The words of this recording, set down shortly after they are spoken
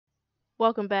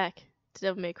Welcome back to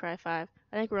Devil May Cry 5.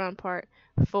 I think we're on part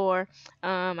 4.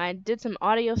 I did some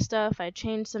audio stuff. I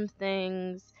changed some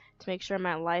things to make sure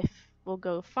my life will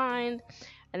go fine.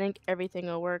 I think everything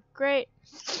will work great.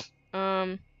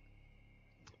 I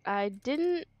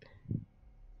didn't...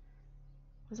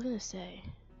 What was I gonna say?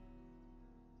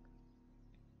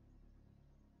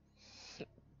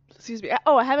 Excuse me.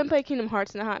 Oh, I haven't played Kingdom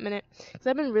Hearts in a hot minute. Because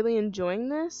I've been really enjoying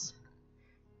this.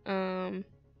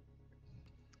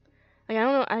 Like, I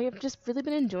don't know, I've just really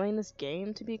been enjoying this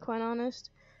game, to be quite honest.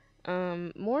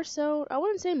 More so, I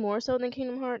wouldn't say more so than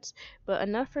Kingdom Hearts, but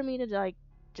enough for me to, like,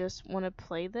 just want to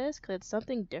play this, because it's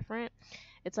something different.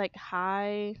 It's, like,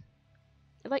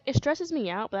 it stresses me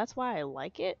out, but that's why I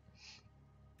like it.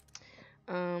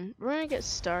 We're gonna get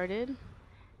started,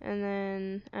 and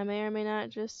then I may or may not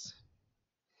just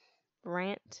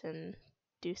rant and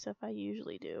do stuff I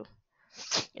usually do.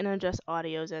 And adjust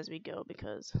audios as we go,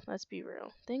 because let's be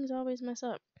real, things always mess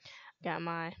up. Got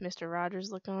my Mr.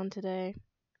 Rogers look on today.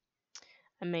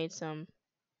 I made some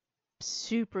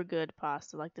super good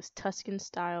pasta, like this Tuscan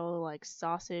style, like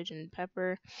sausage and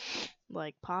pepper,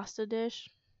 like pasta dish.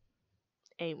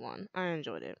 A1. I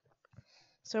enjoyed it.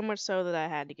 So much so that I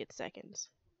had to get seconds.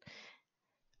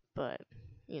 But,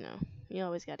 you know, you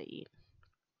always gotta eat.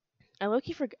 I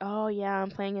low-key forgot. Oh, yeah,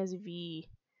 I'm playing as V.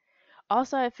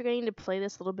 Also, I figured I need to play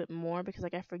this a little bit more because,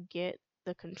 like, I forget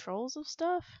the controls of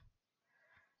stuff.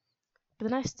 But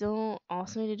then I still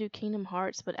also need to do Kingdom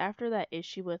Hearts. But after that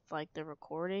issue with, like, the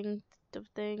recording of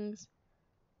things.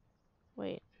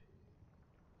 Wait.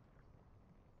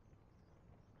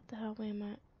 What the hell? Wait a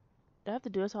minute. Do I have to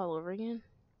do this all over again?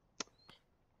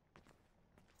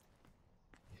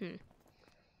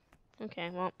 Okay,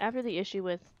 well, after the issue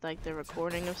with, like, the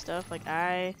recording of stuff, like,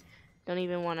 I don't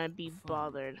even want to be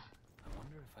bothered. I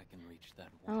wonder if I can reach that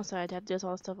Oh, so I'd have to do this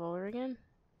all stuff all over again?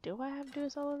 Do I have to do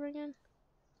this all over again?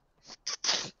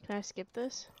 Can I skip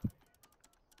this?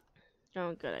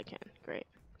 Oh, good, I can. Great.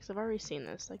 Because I've already seen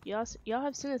this. Like, y'all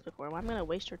have seen this before. Well, I'm gonna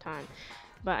waste your time.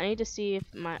 But I need to see if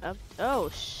my Oh,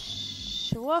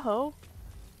 whoa.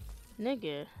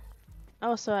 Nigga.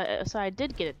 Oh, so I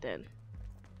did get it then.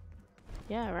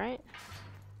 Yeah, right?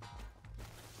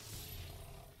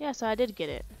 Yeah, so I did get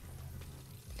it.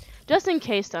 Just in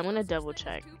case, though, I'm gonna double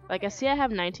check. Like, I see I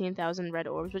have 19,000 red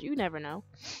orbs, but you never know.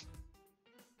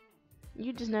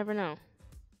 You just never know.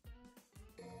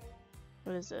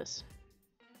 What is this?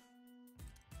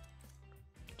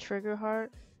 Trigger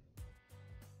heart.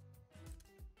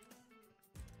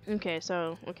 Okay,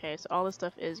 so all this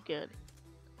stuff is good.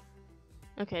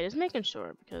 Okay, just making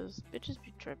sure, because bitches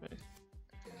be tripping.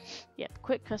 Yep,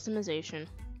 quick customization.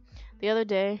 The other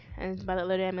day, and by the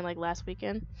other day I mean like last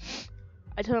weekend,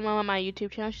 I told my mom on my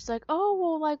YouTube channel, she's like, oh,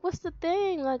 well, like, what's the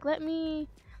thing? Like, let me,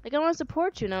 like, I want to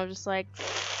support you. And I was just like,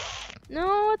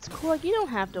 no, it's cool. Like, you don't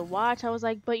have to watch. I was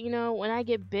like, but, you know, when I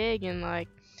get big and, like,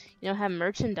 you know, have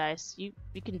merchandise, you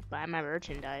can buy my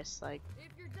merchandise. Like,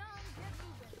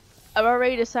 I've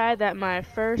already decided that my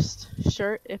first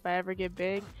shirt, if I ever get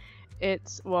big,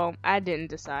 well, I didn't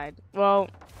decide. Well,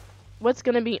 what's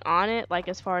gonna be on it, like,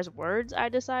 as far as words, I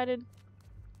decided.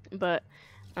 But,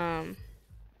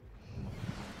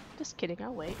 just kidding,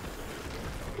 I'll wait.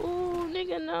 Ooh,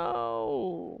 nigga,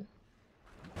 no.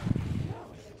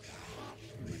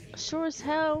 Sure as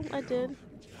hell, I did.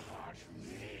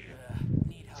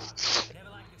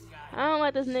 I don't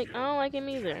like this Nick. I don't like him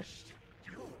either.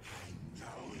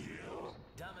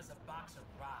 Dumb as a box of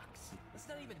rocks. Let's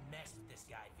not even mess with this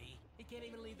guy, V. He can't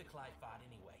even leave the Clyphod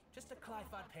anyway. Just a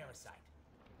Clyphod parasite.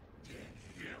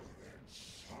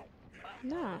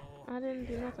 Nah, I didn't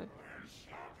do nothing.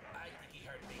 I think he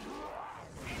hurt me.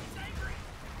 And he's angry.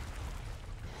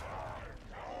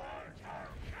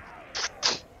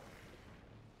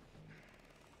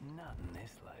 Not in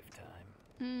this lifetime.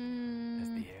 As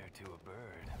the air to a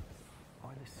bird,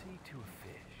 or the sea to a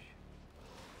fish,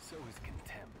 so is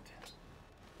contempt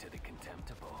to the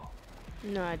contemptible.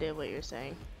 No idea what you're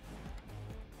saying.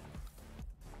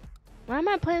 Why am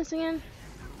I playing this again?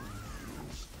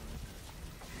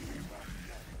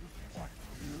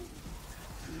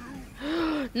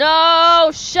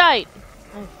 No, shite!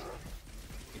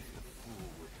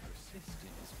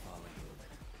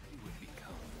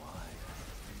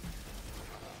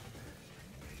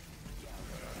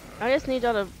 I just need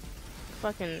y'all to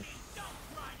fucking...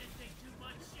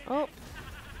 Oh.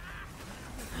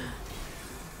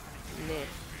 Nick.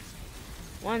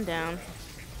 One down.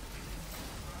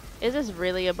 Is this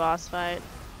really a boss fight?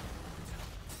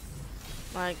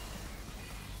 Like,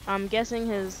 I'm guessing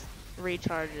his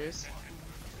recharges.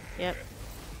 Yep.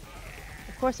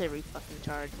 Of course they re-fucking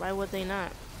charge. Why would they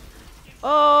not?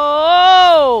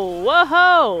 Oh! Whoa!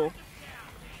 ho!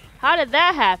 How did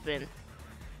that happen?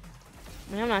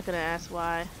 I mean, I'm not gonna ask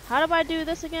why. How do I do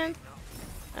this again?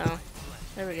 Oh,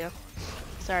 there we go.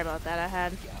 Sorry about that. I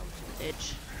had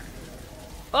itch.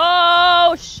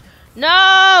 Oh,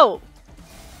 no!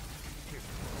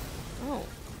 Oh.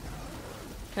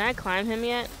 Can I climb him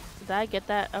yet? Did I get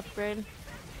that upgrade?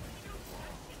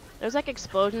 There's like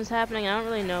explosions happening. I don't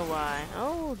really know why.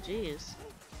 Oh, jeez.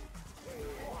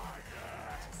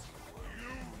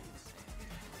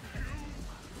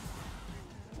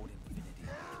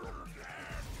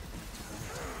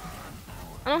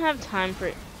 I don't have time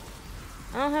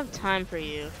for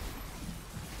you.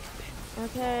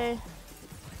 Okay.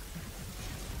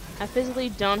 I physically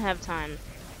don't have time.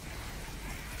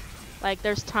 Like,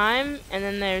 there's time, and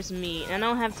then there's me. And I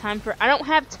don't have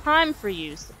time for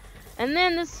you. And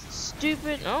then this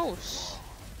stupid... Oh,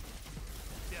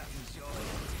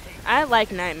 I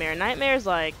like Nightmare. Nightmare's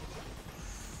my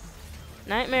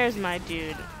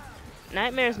dude.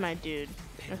 Nightmare's my dude.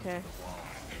 Okay.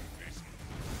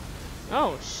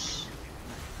 Oh,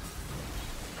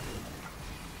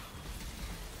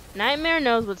 Nightmare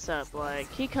knows what's up. Like,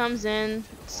 he comes in,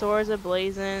 swords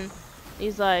ablazing.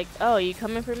 He's like, oh, you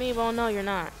coming for me? Well, no, you're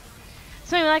not.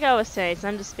 So, like I was saying, so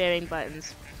I'm just spamming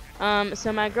buttons.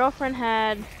 So my girlfriend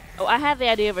had... Oh, I had the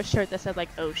idea of a shirt that said, like,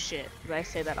 oh, shit. Because I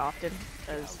say that often.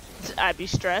 Because I'd be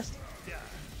stressed.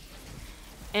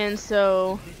 And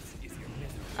so...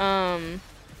 her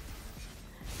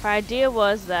idea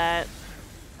was that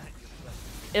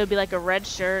it would be like a red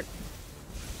shirt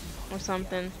or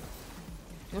something,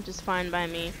 which is fine by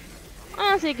me.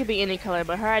 Honestly, it could be any color,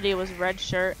 but her idea was red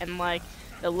shirt, and like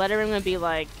the lettering would be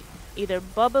like either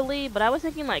bubbly, but I was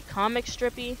thinking like comic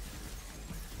strippy,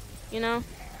 you know?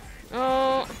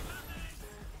 Oh,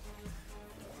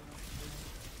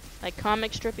 like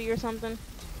comic strippy or something.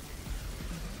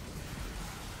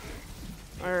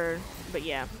 But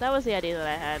yeah, that was the idea that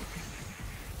I had.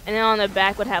 And then on the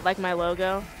back would have like my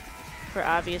logo. For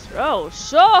obvious. Oh,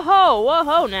 ho,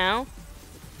 whoa, now.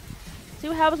 See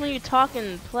what happens when you talk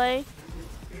and play?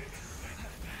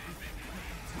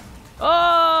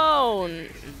 Oh,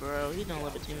 bro, he's doing a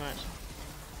little bit too much.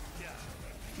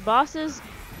 Bosses,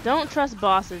 don't trust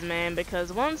bosses, man,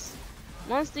 because once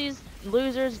these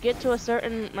losers get to a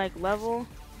certain like level,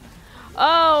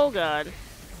 oh god.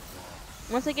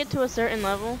 Once they get to a certain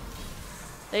level,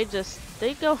 they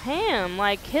go ham.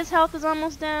 Like, his health is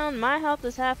almost down, my health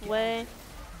is halfway.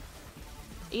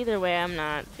 Either way, I'm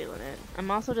not feeling it. I'm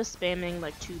also just spamming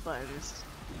like 2 buttons.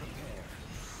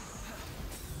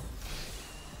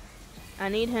 I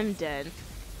need him dead.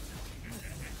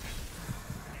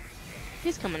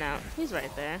 He's coming out. He's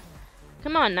right there.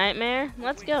 Come on, Nightmare.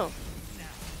 Let's go.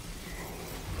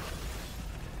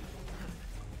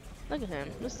 Look at him.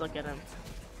 Just look at him.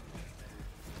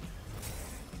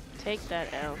 Take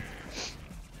that L.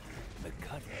 The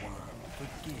cutworm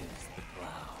forgives the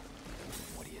plow.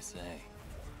 What do you say?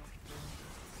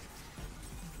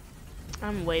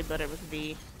 I'm way better with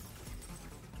V.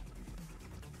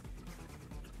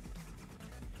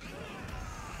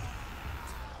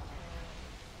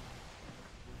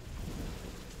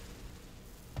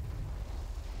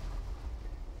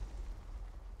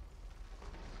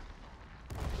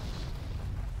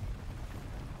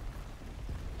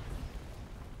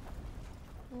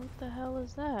 What the hell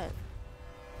is that?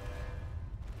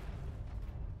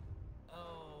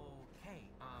 Okay,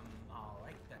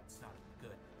 alright, that's not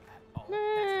good at all.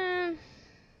 Nah.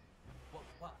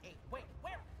 Well, hey, wait,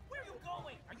 where are you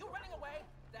going? Are you running away?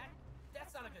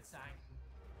 That's not a good sign.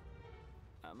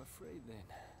 I'm afraid then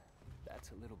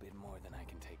that's a little bit more than I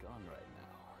can take on right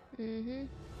now. Mm-hmm.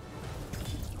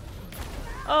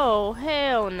 Oh,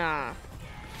 hell nah.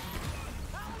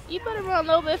 You better run a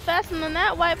little bit faster than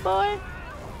that, white boy.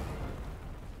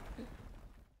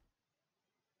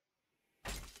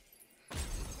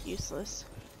 Useless.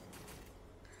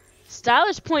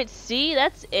 Stylish point C,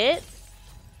 that's it?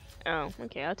 Oh,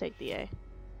 okay, I'll take the A.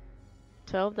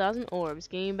 12,000 orbs,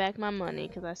 giving back my money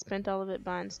because I spent all of it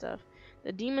buying stuff.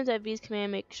 The demons at V's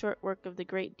command make short work of the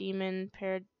great demon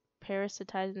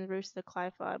parasitizing the roots of the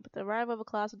Clyphod, but the arrival of a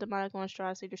class of demonic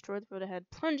monstrosity destroyed the road ahead,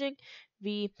 plunging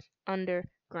V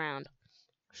underground.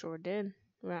 Sure did.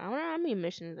 Well, I wonder how many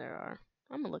missions there are.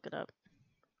 I'm gonna look it up.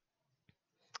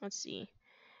 Let's see.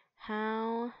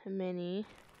 How many...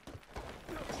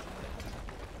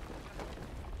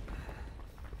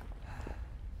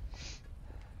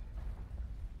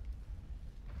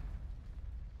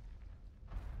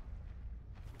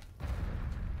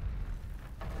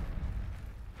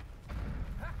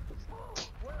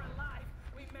 We're alive!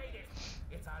 We made it!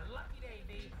 It's our lucky day,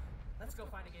 V. Let's go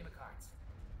find a game of cards.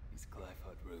 These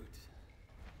Glyphod roots,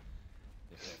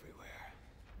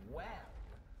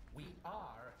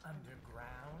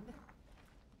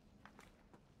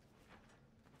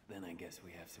 Then I guess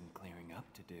we have some clearing up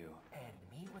to do. And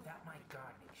me without my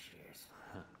gardening shears.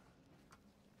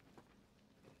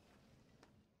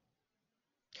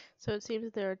 So it seems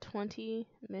that there are 20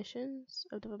 missions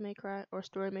of Devil May Cry, or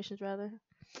story missions rather.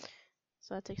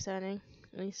 So that's exciting.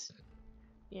 At least,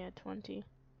 yeah, 20.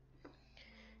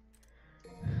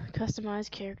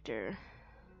 Customized character.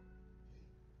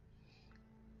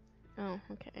 Oh,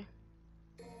 okay.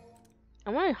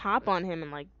 I want to hop on him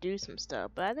and like do some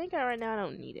stuff, but I think right now I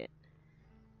don't need it.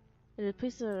 It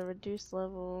replaces a reduced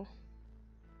level.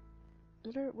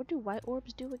 What do white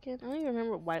orbs do again? I don't even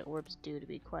remember what white orbs do, to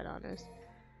be quite honest.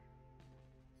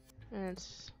 And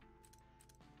it's,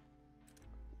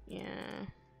 yeah.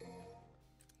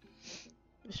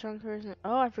 The strong person.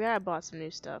 Oh, I forgot I bought some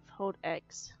new stuff. Hold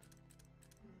X.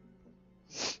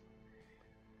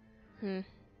 Sometimes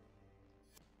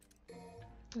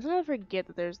I forget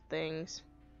that there's things.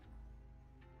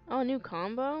 Oh, new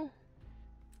combo?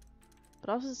 But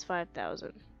also it's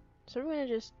 5,000. So we're gonna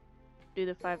just do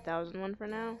the 5,000 one for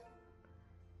now.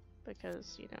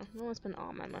 Because, you know, I don't want to spend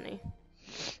all my money.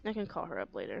 I can call her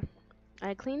up later.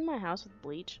 I cleaned my house with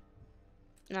bleach.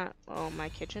 Not, my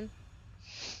kitchen.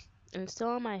 And it's still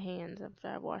on my hands after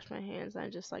I washed my hands. I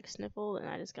just like sniffled and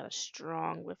I just got a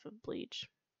strong whiff of bleach.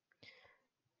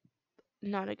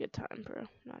 Not a good time, bro.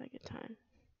 Not a good time.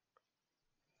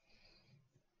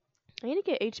 I need to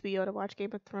get HBO to watch Game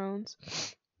of Thrones.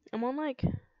 I'm on like,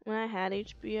 when I had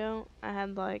HBO, I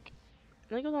had like,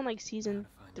 I think it was on like season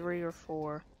 3 or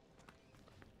 4.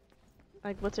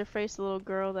 Like, what's her face? The little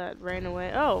girl that ran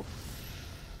away. Oh!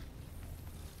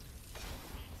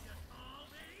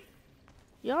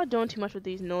 Y'all doing too much with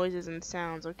these noises and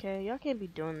sounds, okay? Y'all can't be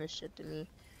doing this shit to me.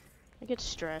 I get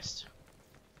stressed.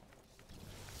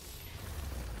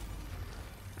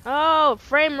 Oh!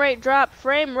 Frame rate drop!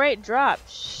 Frame rate drop!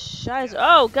 Shiz.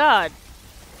 Oh, God!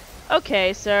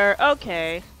 Okay, sir.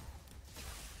 Okay.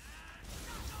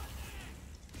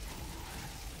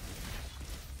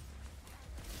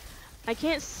 I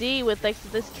can't see with like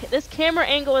this camera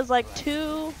angle is like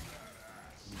too.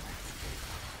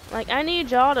 Like I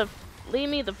need y'all to leave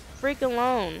me the freak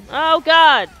alone. Oh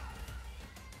God!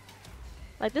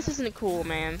 Like this isn't cool,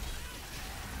 man.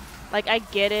 Like I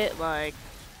get it, like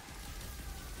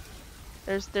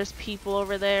there's people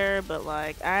over there, but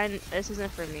like this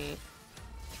isn't for me.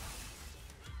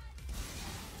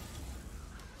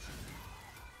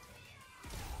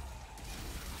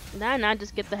 Did I not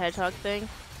just get the hedgehog thing?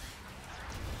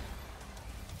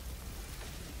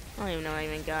 I don't even know what I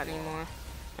even got anymore.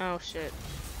 Oh shit.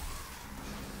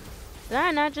 Did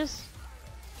I not just...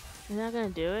 You're not gonna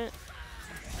do it?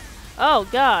 Oh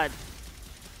God.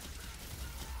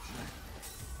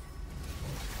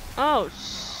 Oh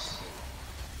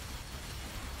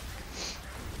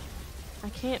I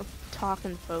can't talk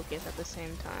and focus at the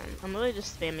same time. I'm really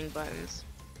just spamming buttons.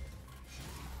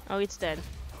 Oh, it's dead.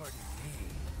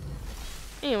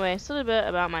 Anyway, so a little bit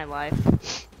about my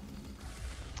life.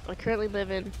 I currently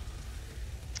live in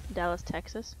Dallas,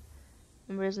 Texas.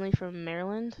 I'm originally from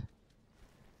Maryland.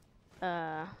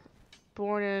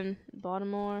 Born in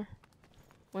Baltimore.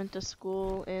 Went to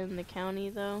school in the county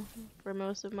though for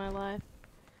most of my life.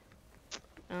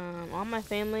 All my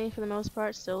family for the most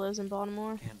part still lives in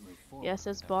Baltimore. Yes,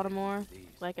 it's Baltimore.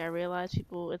 Like I realize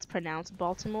it's pronounced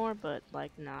Baltimore, but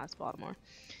like nah, it's Baltimore.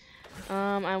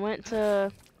 I went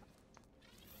to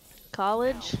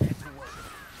college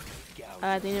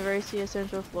at the University of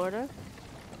Central Florida.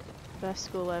 Best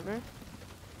school ever.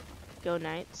 Go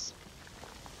Knights.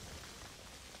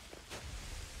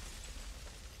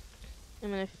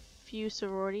 I'm in a few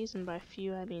sororities, and by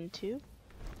few I mean 2.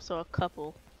 So a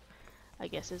couple, I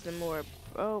guess, is the more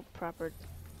proper.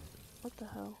 What the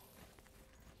hell?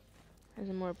 Is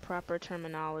a more proper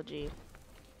terminology.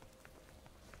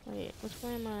 Wait, which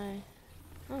way am I?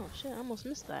 Oh shit! I almost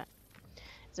missed that.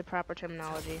 It's a proper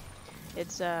terminology.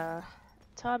 It's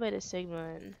Tau Beta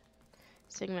Sigma and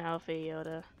Sigma Alpha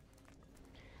Iota.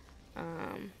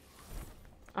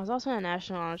 I was also in a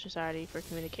National Honor Society for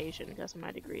Communication because of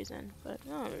my degrees in, but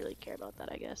I don't really care about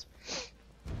that, I guess.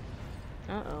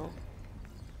 Uh-oh.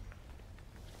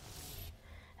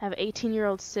 I have an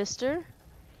 18-year-old sister.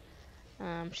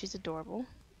 She's adorable.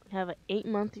 I have an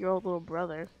 8-month-old little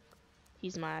brother.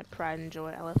 He's my pride and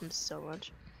joy. I love him so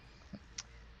much.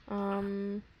 He's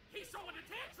throwing a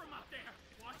tantrum up there.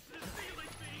 Watch this ceiling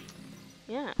feed.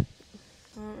 Yeah.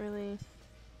 I don't really.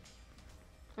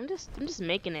 I'm just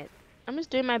making it. I'm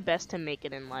just doing my best to make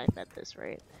it in life at this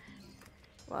rate.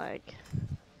 Like,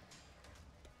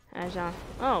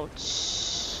 oh,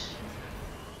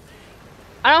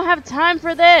 I don't have time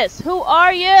for this. Who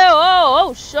are you?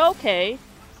 Okay,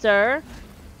 sir.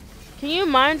 Can you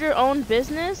mind your own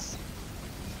business?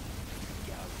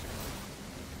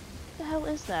 What the hell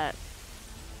is that?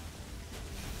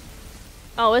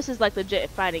 Oh, this is like legit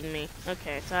fighting me.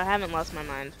 Okay, so I haven't lost my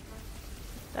mind.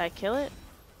 Did I kill it?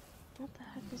 What the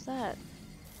heck was that?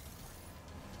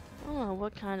 I don't know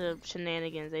what kind of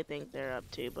shenanigans they think they're up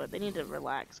to, but they need to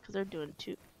relax because they're doing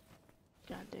too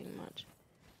goddamn much.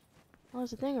 Oh,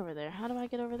 there's a thing over there. How do I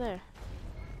get over there?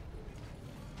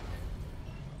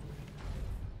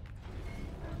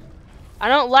 I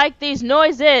don't like these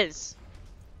noises!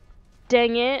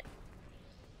 Dang it.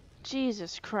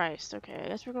 Jesus Christ. Okay, I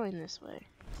guess we're going this way.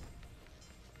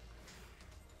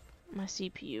 My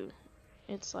CPU.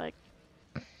 It's like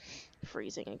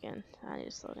freezing again. I need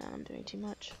to slow down. I'm doing too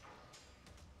much.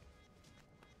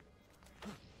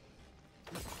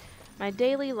 My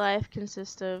daily life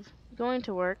consists of going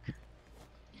to work,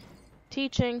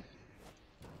 teaching,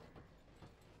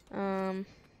 and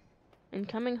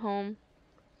coming home,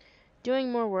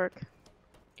 doing more work,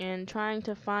 and trying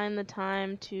to find the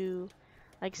time to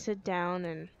like sit down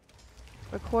and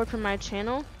record for my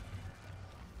channel.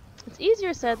 It's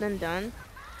easier said than done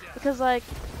because like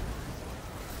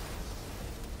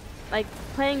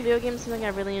playing video games is something I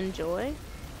really enjoy.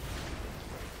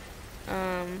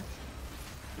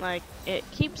 Like it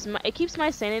keeps my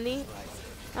sanity.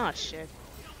 Oh shit.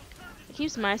 It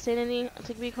keeps my sanity,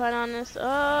 to be quite honest.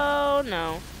 Oh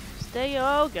no. Stay.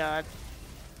 Oh god.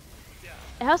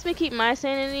 It helps me keep my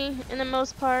sanity in the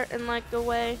most part, in like a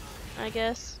way, I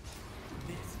guess.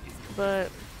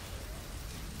 But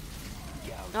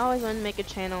I always wanted to make a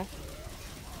channel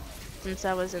since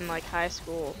I was in like high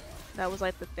school. That was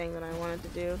like the thing that I wanted to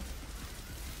do.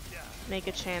 Make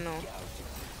a channel.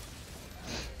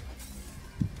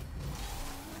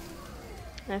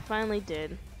 And I finally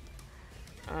did.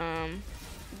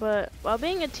 But while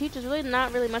being a teacher, there's really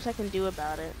not really much I can do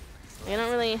about it. Like, I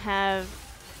don't really have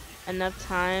enough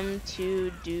time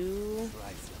to do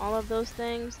all of those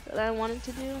things that I wanted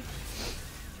to do.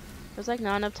 There's like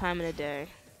not enough time in a day.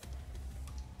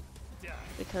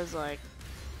 Because like,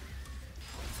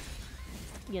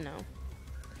 you know,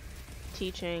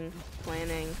 teaching,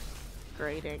 planning,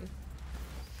 grading.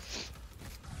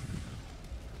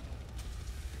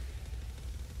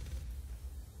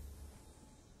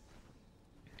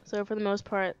 So for the most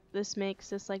part, this makes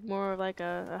this like more of like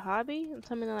a hobby and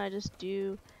something that I just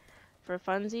do for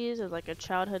funsies, as like a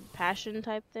childhood passion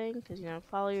type thing. Because, you know,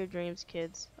 follow your dreams,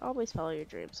 kids. Always follow your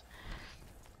dreams.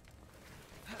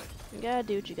 You gotta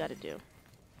do what you gotta do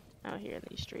out here in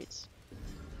these streets.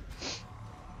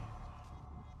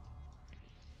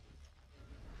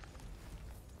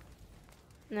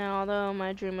 Now, although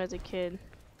my dream as a kid,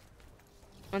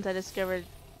 once I discovered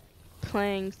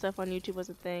playing stuff on YouTube was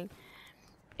a thing,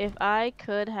 if I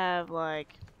could have like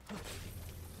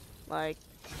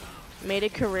made a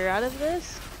career out of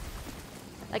this,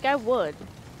 like I would.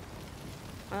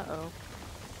 Uh-oh.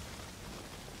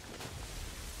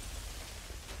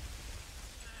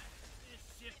 This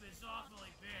ship is awfully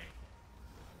big.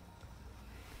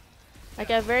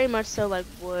 Like I very much so like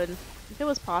would, if it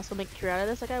was possible to make a career out of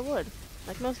this, like I would.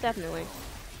 Like most definitely.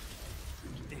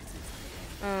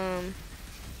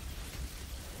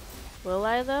 Will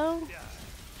I though?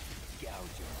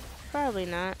 Probably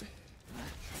not.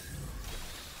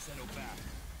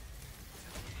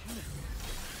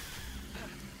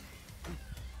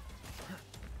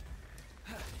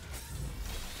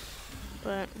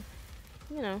 But,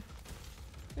 you know,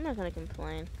 I'm not gonna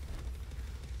complain.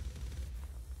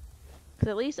 Cause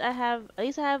at least I have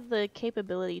the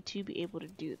capability to be able to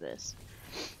do this.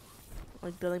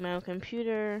 Like building my own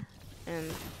computer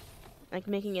and like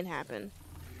making it happen.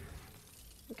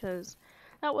 Because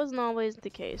that wasn't always the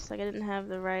case. Like I didn't have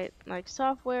the right like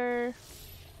software.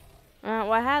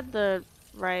 Well, I had the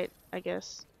right, I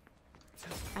guess.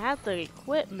 I had the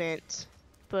equipment,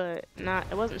 but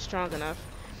it wasn't strong enough,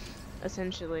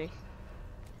 essentially.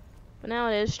 But now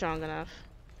it is strong enough.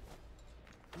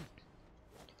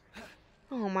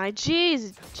 Oh my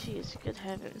jeez, good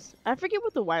heavens. I forget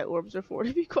what the white orbs are for,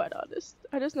 to be quite honest.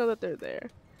 I just know that they're there.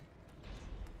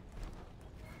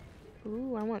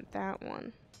 Ooh, I want that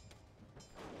one.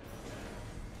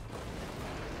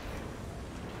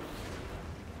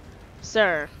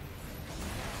 Sir,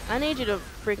 I need you to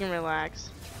freaking relax.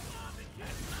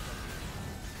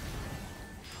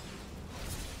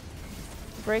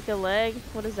 Break a leg?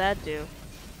 What does that do?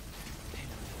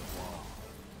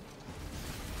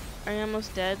 Are you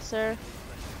almost dead, sir?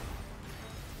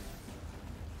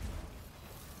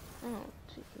 Oh,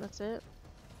 gee, that's it?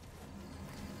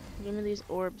 Give me these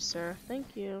orbs, sir.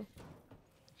 Thank you.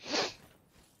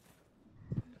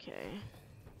 Okay.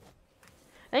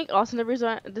 I think also the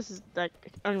reason this is like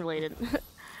unrelated.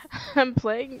 I'm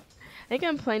playing. I think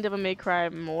I'm playing Devil May Cry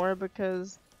more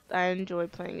because I enjoy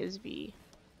playing as V.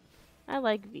 I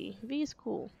like V. V is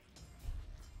cool.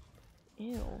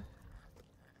 Ew.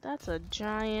 That's a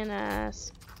giant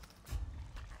ass.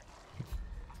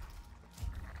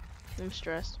 I'm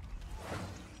stressed.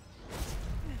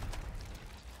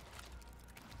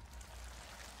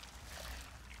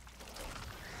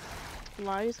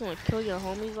 Why are you just gonna kill your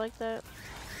homies like that?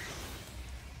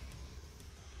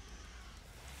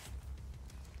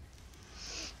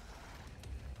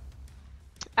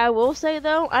 I will say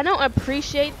though, I don't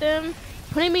appreciate them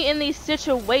putting me in these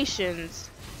situations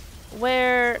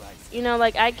where, you know,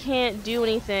 like I can't do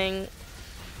anything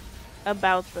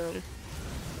about them.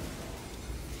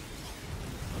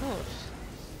 Oh.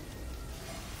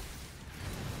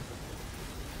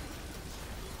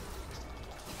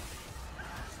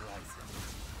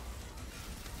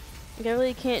 Like, I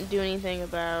really can't do anything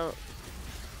about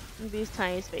these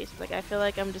tiny spaces. Like, I feel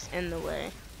like I'm just in the way.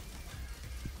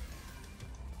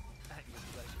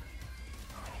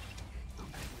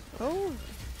 Oh.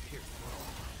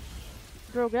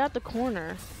 Bro, get out the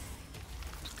corner.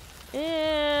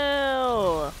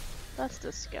 Ew. That's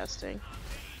disgusting.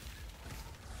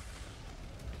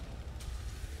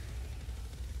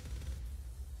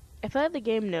 I feel like the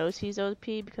game knows he's OP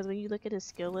because when you look at his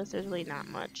skill list, there's really not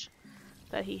much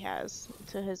that he has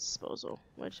to his disposal,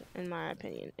 which, in my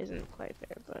opinion, isn't quite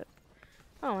fair. But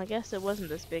oh, I guess it wasn't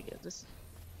this big.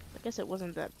 I guess it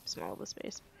wasn't that small of a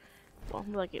space. Well,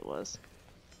 like it was.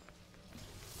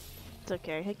 It's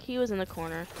okay. He was in the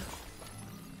corner,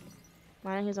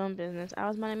 minding his own business. I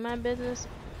was minding my business.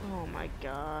 Oh my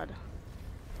god.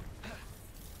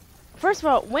 First of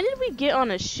all, when did we get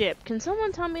on a ship? Can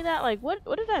someone tell me that? Like, what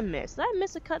did I miss? Did I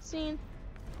miss a cutscene?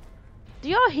 Do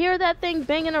y'all hear that thing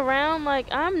banging around? Like,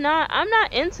 I'm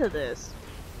not into this.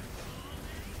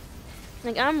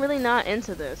 Like, I'm really not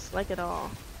into this, like, at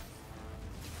all.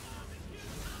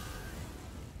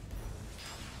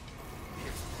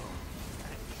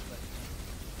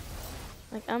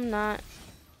 Like, I'm not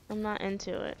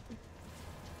into it.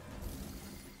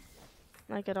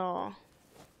 Like, at all.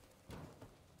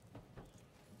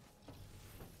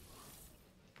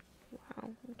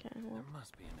 Wow, okay, well. There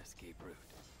must be an escape route.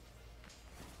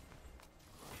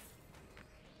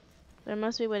 There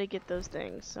must be a way to get those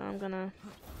things, so I'm gonna...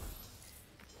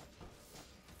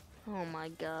 Oh my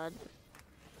god.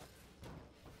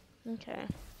 Okay.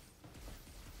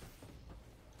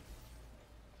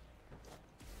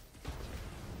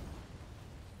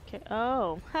 Okay,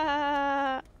 oh.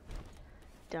 Ha!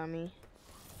 Dummy.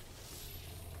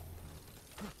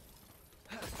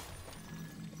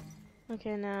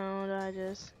 Okay, now do I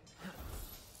just...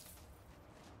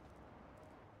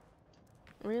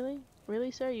 Really?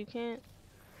 Really, sir? You can't?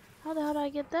 How the hell do I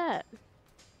get that?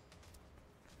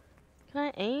 Can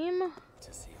I aim?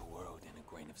 To see a world in a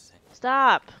grain of sand.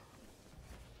 Stop!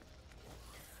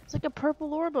 It's like a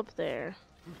purple orb up there.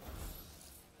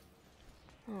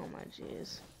 Oh my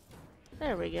jeez.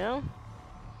 There we go.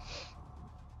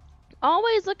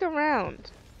 Always look around.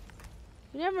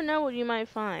 You never know what you might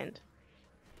find.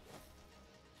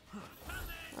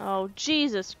 Oh,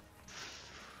 Jesus.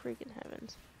 Freaking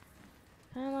heavens.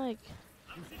 Can I like...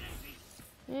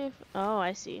 Oh,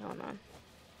 I see. Hold on.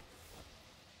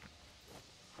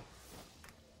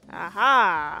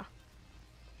 Aha!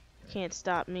 Can't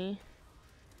stop me.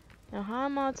 Now how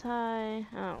multi...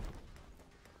 Oh.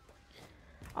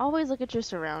 Always look at your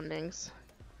surroundings.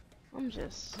 I'm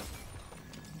just...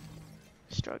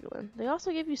 struggling. They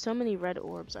also give you so many red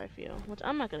orbs, I feel. Which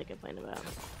I'm not gonna complain about.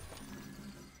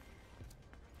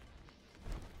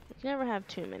 You can never have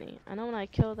too many. I know when I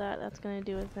kill that, that's gonna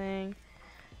do a thing.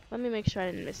 Let me make sure I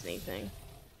didn't miss anything.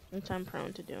 Which I'm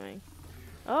prone to doing.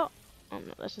 Oh! Oh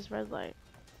no, that's just red light.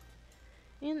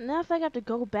 And now I feel like I have to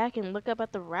go back and look up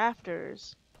at the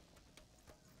rafters.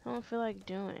 I don't feel like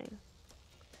doing.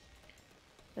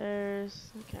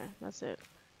 There's... Okay, that's it.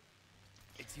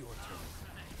 It's your turn.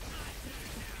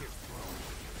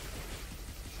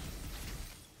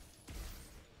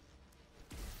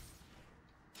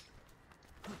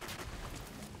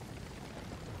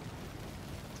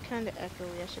 It's kind of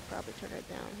echoey. I should probably turn it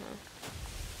down, huh?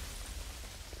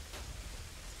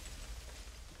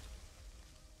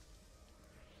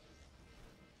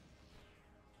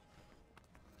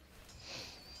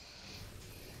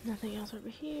 Nothing else over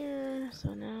here.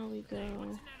 So now we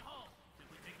go...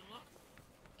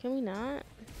 Can we not?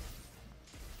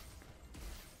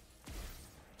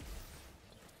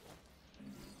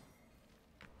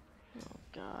 Oh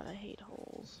god, I hate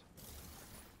holes.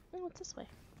 Oh, what's this way?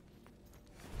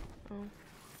 Oh.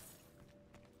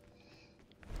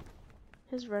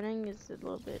 His running is a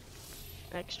little bit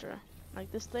extra.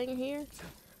 Like this thing here,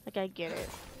 like I get it.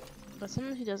 But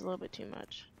sometimes he does a little bit too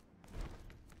much.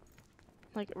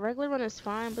 Like regular run is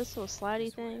fine, but this little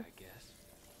slidey thing,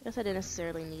 I guess I didn't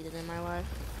necessarily need it in my life.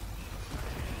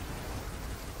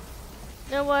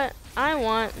 You know what? I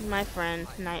want my friend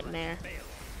Nightmare.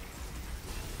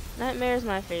 Nightmare is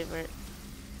my favorite.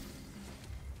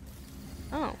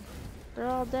 Oh, they're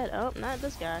all dead. Oh, not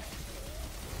this guy.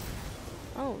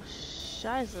 Oh,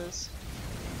 shizzes.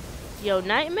 Yo,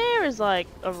 Nightmare is like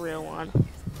a real one.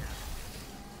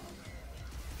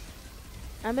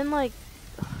 I've been like,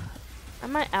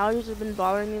 my allergies have been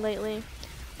bothering me lately.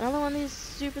 Another one of these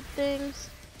stupid things.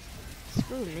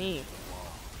 Screw me.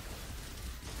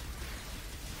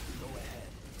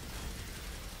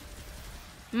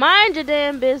 Mind your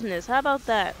damn business. How about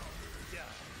that?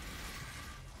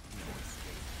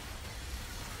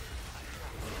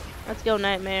 Let's go,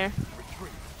 Nightmare.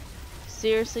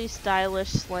 Seriously stylish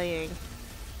slaying.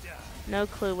 No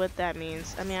clue what that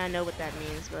means. I mean, I know what that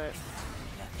means, but...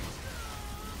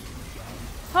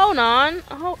 Hold on.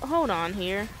 Hold on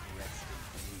here.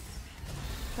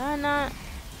 Did I not...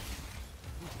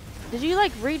 Did you,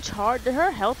 like, recharge? Did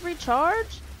her health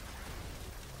recharge?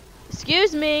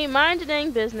 Excuse me. Mind your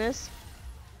dang business.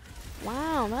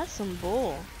 Wow, that's some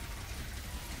bull.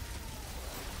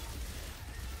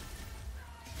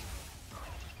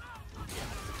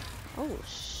 Oh,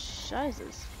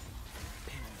 shizzes.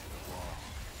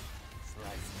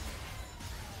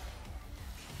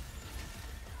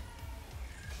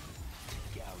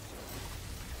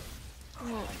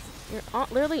 Oh, you're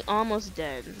literally almost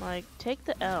dead. Like, take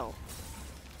the L.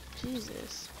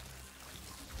 Jesus.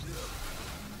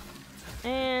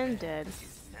 And dead.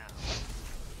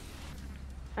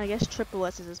 I guess triple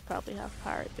S's is probably how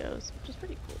Pirate goes, which is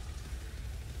pretty cool.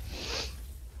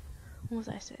 What was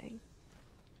I saying?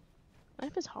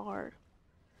 Life is hard.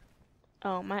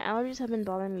 Oh, my allergies have been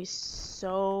bothering me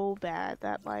so bad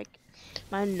that, like,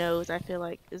 my nose, I feel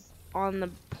like, is on the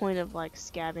point of, like,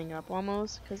 scabbing up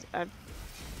almost, because I've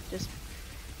just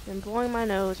been blowing my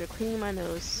nose or cleaning my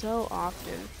nose so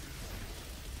often.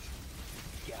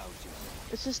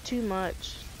 It's just too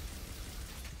much.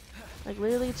 Like,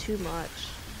 literally too much.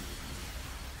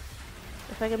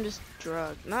 I feel like I'm just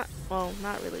drugged. Not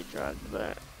really drugged,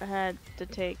 but I had to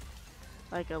take,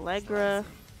 like, Allegra.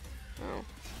 Oh.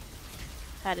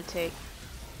 Had to take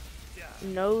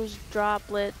nose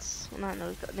droplets. Well, not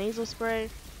nose droplets. Nasal spray.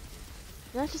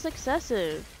 That's just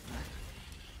excessive.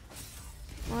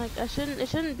 Like, it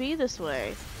shouldn't be this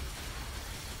way.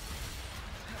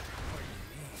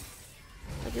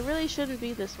 Like, it really shouldn't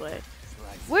be this way.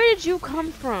 Where did you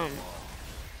come from?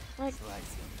 Like,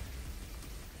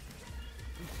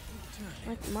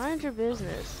 mind your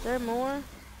business. There more?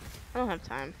 I don't have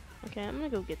time. Okay, I'm gonna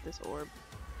go get this orb.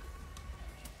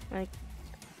 Like,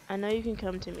 I know you can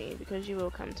come to me, because you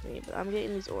will come to me, but I'm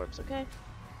getting these orbs, okay?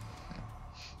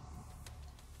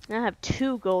 And I have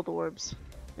 2 gold orbs,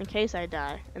 in case I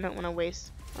die. I don't want to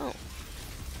waste... Oh.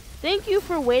 Thank you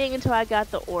for waiting until I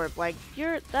got the orb. Like,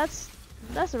 that's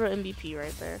a real MVP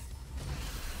right there.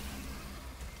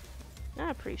 I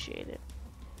appreciate it.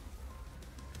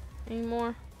 Any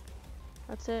more?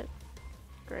 That's it?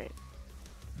 Great.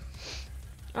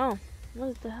 Oh,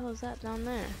 what the hell is that down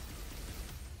there?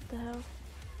 What the hell?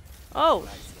 Oh!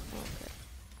 Okay.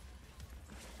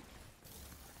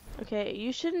 Okay,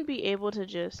 you shouldn't be able to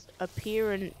just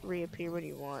appear and reappear when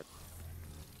you want.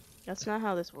 That's not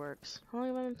how this works. How long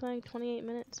have I been playing? 28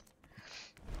 minutes?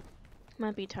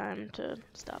 Might be time to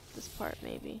stop this part,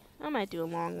 maybe. I might do a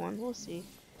long one. We'll see.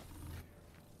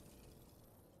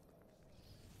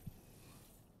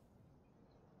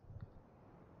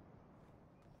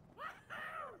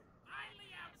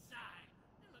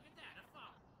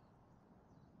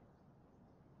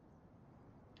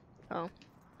 Oh,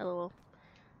 LOL.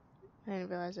 I didn't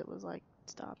realize it was like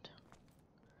stopped.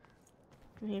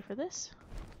 I'm here for this.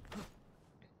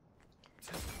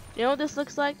 You know what this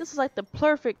looks like? This is like the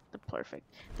perfect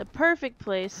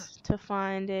place to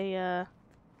find a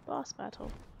boss battle.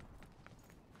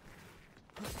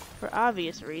 For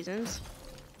obvious reasons.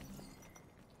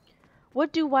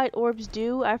 What do white orbs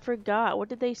do? I forgot. What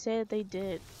did they say that they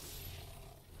did?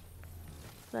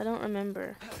 I don't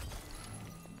remember.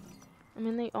 I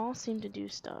mean, they all seem to do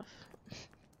stuff.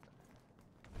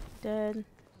 Dead.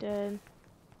 Dead.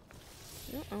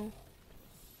 Uh-oh.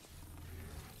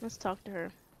 Let's talk to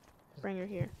her. Bring her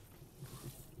here.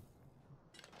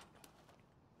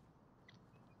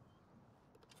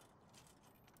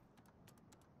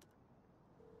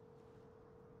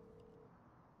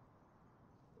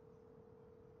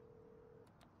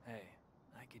 Hey,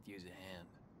 I could use a hand.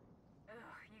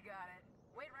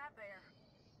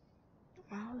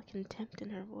 Wow, the contempt in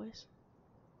her voice.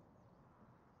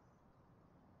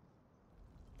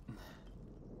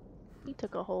 He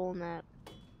took a whole nap.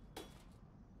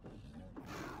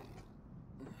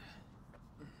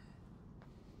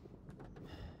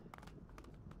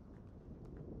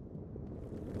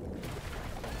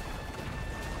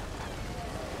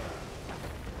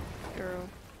 Girl.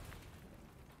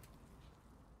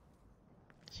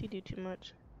 She do too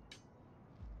much.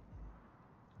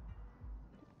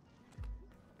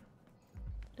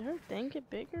 Did her thing get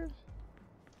bigger?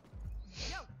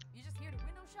 Yo, you just here to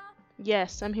window shop?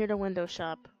 Yes, I'm here to window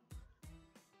shop.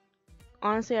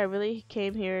 Honestly, I really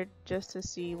came here just to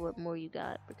see what more you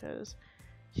got because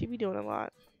she be doing a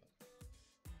lot.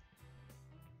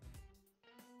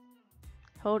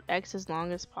 Hold X as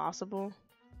long as possible.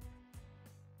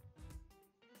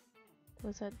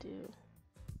 What does that do?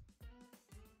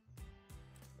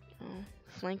 Oh,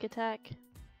 flank attack.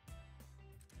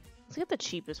 Let's get the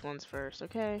cheapest ones first,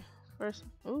 okay? First,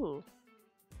 ooh.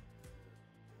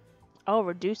 Oh,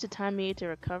 reduce the time needed to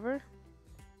recover?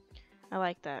 I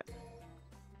like that.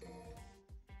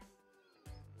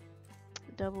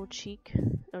 Double cheek,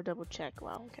 or double check,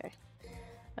 wow, okay.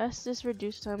 Let's just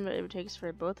reduce the time it takes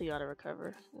for both of y'all to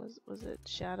recover. Was it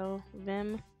Shadow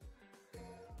Vim?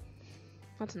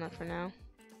 That's enough for now.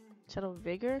 Shadow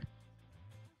Vigor?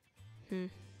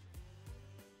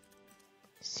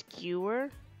 Skewer?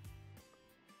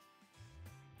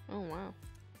 Oh wow.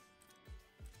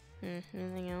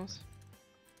 Anything else?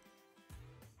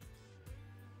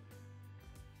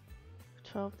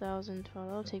 12,000,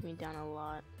 that'll take me down a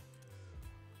lot.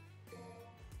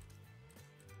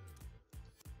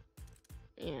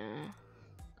 Yeah.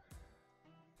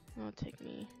 That'll take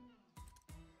me.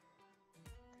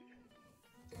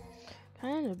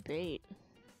 Kind of bait.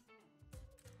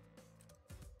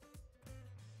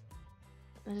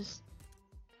 What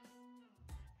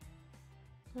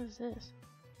is this?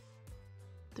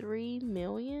 3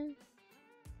 million?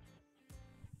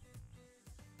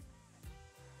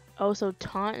 Oh, so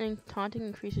taunting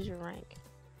increases your rank.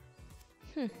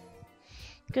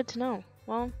 Good to know.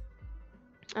 Well,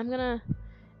 I'm gonna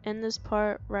end this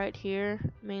part right here,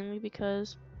 mainly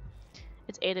because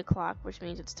it's 8 o'clock, which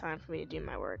means it's time for me to do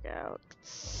my workout.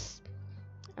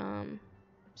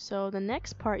 So the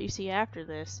next part you see after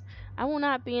this, I will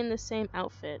not be in the same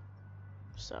outfit.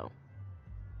 So,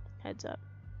 heads up.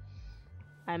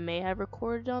 I may have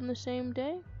recorded on the same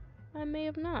day. I may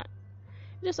have not.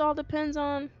 It just all depends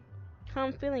on how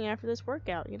I'm feeling after this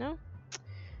workout, you know?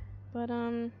 But,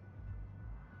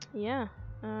 yeah.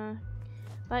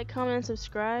 Like, comment, and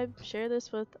subscribe. Share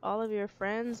this with all of your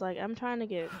friends. Like, I'm trying to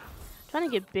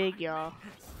get big, y'all.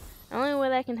 The only way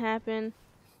that can happen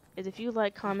is if you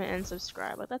like, comment, and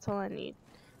subscribe. Like, that's all I need.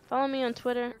 Follow me on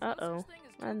Twitter. Uh-oh.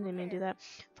 I didn't even do that.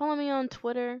 Follow me on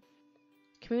Twitter.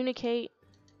 Communicate.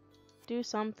 Do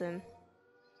something.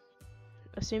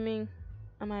 Assuming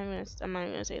I'm not even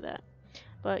gonna say that.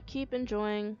 But keep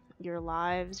enjoying your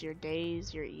lives, your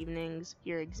days, your evenings,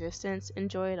 your existence.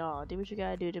 Enjoy it all. Do what you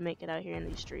gotta do to make it out here in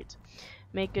these streets.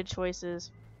 Make good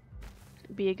choices.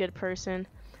 Be a good person.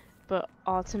 But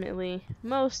ultimately,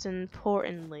 most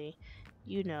importantly,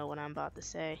 you know what I'm about to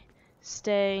say.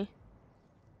 Stay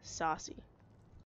saucy.